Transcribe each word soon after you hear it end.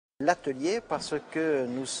L'atelier parce que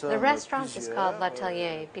nous The sommes restaurant is plusieurs. called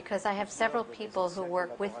L'Atelier because I have several people who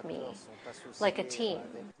work with me, like a team.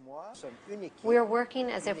 We're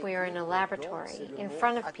working as if we are in a laboratory, in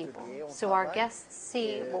front of people, so our guests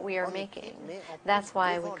see what we are making. That's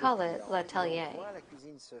why we call it L'Atelier.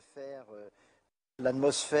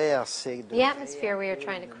 The atmosphere we are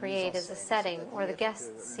trying to create is a setting where the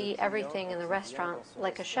guests see everything in the restaurant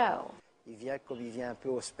like a show. Il vient comme il vient un peu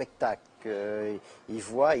au spectacle. Il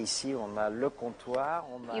voit ici, on a le comptoir.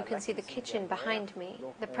 You can see the kitchen behind me,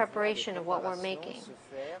 the preparation of what we're making.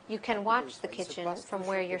 You can watch the kitchen from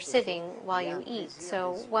where you're sitting while you eat.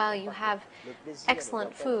 So while you have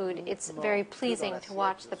excellent food, it's very pleasing to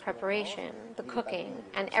watch the preparation, the cooking,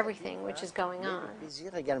 and everything which is going on. Le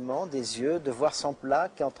plaisir également des yeux de voir son plat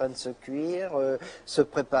qui est en train de se cuire, se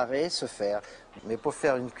préparer, se faire. Mais pour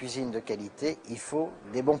faire une cuisine de qualité, il faut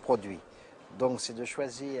des bons produits. Donc c'est de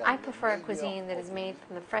choisir. I prefer a cuisine that is made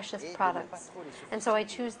from the freshest products, and so I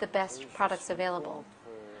choose the best products available.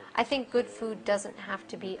 I think good food doesn't have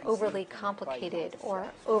to be overly complicated or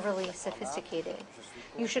overly sophisticated.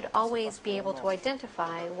 You should always be able to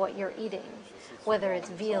identify what you're eating, whether it's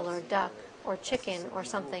veal or duck or chicken or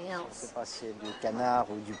something else.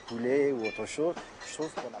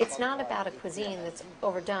 It's not about a cuisine that's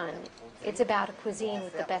overdone. It's about a cuisine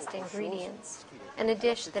with the best ingredients, and a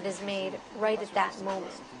dish that is made right at that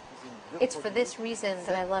moment. It's for this reason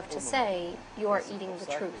that I love to say you are eating the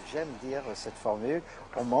truth. J'aime dire cette formule,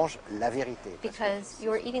 on mange la vérité. Because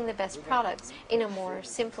you are eating the best products in a more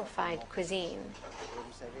simplified cuisine.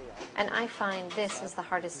 And I find this is the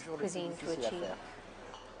hardest cuisine to achieve.